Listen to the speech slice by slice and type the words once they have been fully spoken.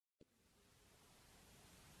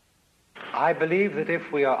I believe that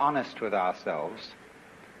if we are honest with ourselves,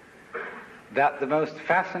 that the most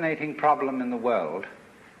fascinating problem in the world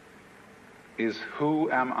is, who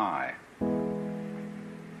am I?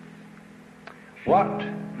 What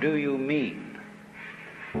do you mean?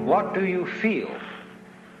 What do you feel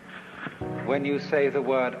when you say the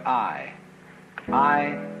word I?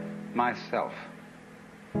 I, myself.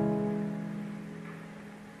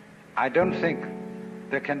 I don't think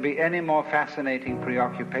there can be any more fascinating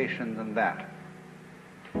preoccupation than that,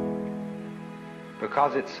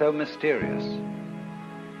 because it's so mysterious,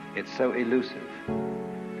 it's so elusive.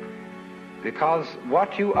 Because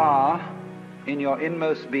what you are in your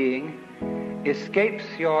inmost being escapes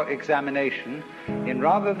your examination in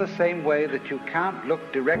rather the same way that you can't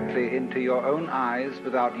look directly into your own eyes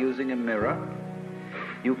without using a mirror.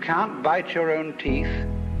 You can't bite your own teeth.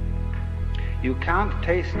 You can't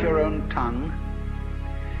taste your own tongue.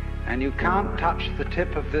 And you can't touch the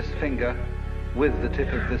tip of this finger with the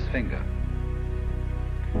tip of this finger.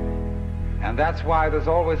 And that's why there's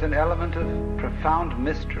always an element of profound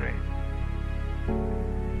mystery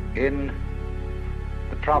in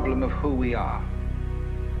the problem of who we are.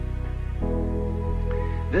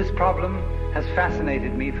 This problem has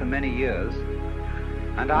fascinated me for many years,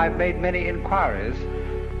 and I've made many inquiries.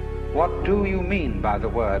 What do you mean by the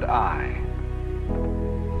word I?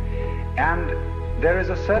 And there is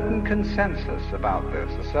a certain consensus about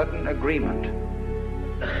this, a certain agreement,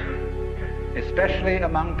 especially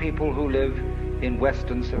among people who live in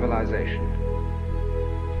Western civilization.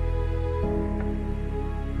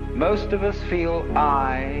 Most of us feel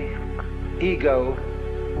I, ego,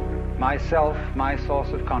 myself, my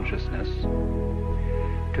source of consciousness,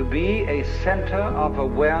 to be a center of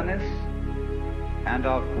awareness and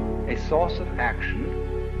of a source of action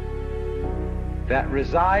that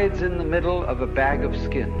resides in the middle of a bag of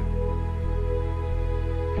skin.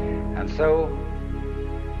 And so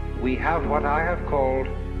we have what I have called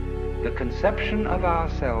the conception of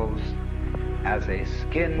ourselves as a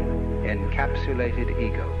skin-encapsulated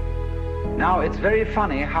ego. Now, it's very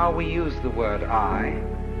funny how we use the word I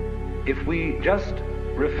if we just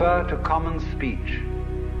refer to common speech.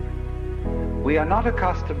 We are not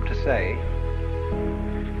accustomed to say,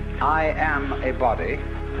 I am a body.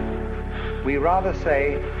 We rather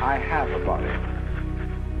say, I have a body.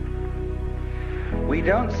 We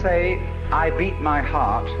don't say, I beat my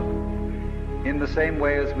heart, in the same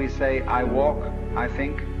way as we say, I walk, I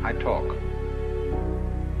think, I talk.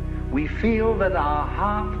 We feel that our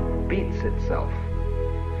heart beats itself,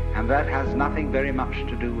 and that has nothing very much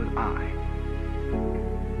to do with I.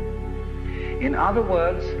 In other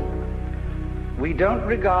words, we don't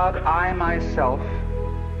regard I myself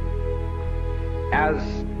as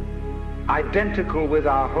identical with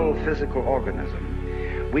our whole physical organism.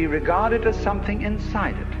 We regard it as something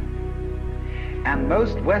inside it. And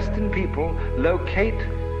most Western people locate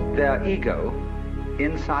their ego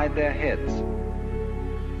inside their heads.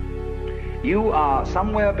 You are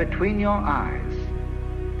somewhere between your eyes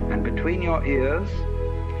and between your ears,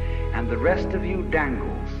 and the rest of you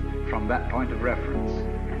dangles from that point of reference.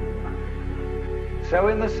 So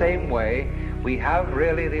in the same way, we have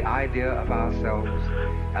really the idea of ourselves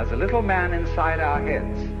as a little man inside our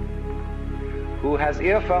heads who has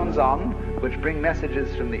earphones on which bring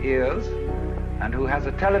messages from the ears, and who has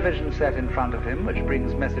a television set in front of him which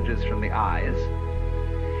brings messages from the eyes,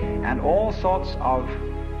 and all sorts of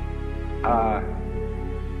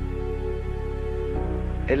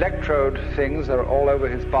electrode things are all over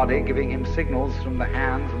his body, giving him signals from the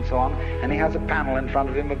hands and so on, and he has a panel in front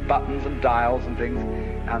of him of buttons and dials and things,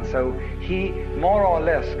 and so he more or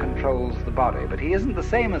less controls the body. But he isn't the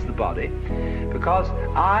same as the body, because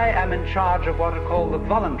I am in charge of what are called the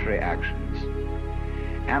voluntary actions,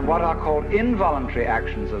 and what are called involuntary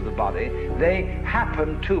actions of the body. They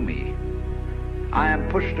happen to me. I am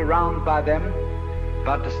pushed around by them,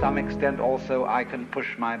 but to some extent also I can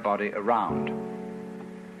push my body around.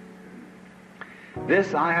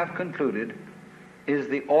 This, I have concluded, is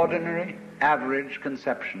the ordinary, average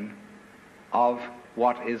conception of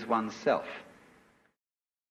what is oneself.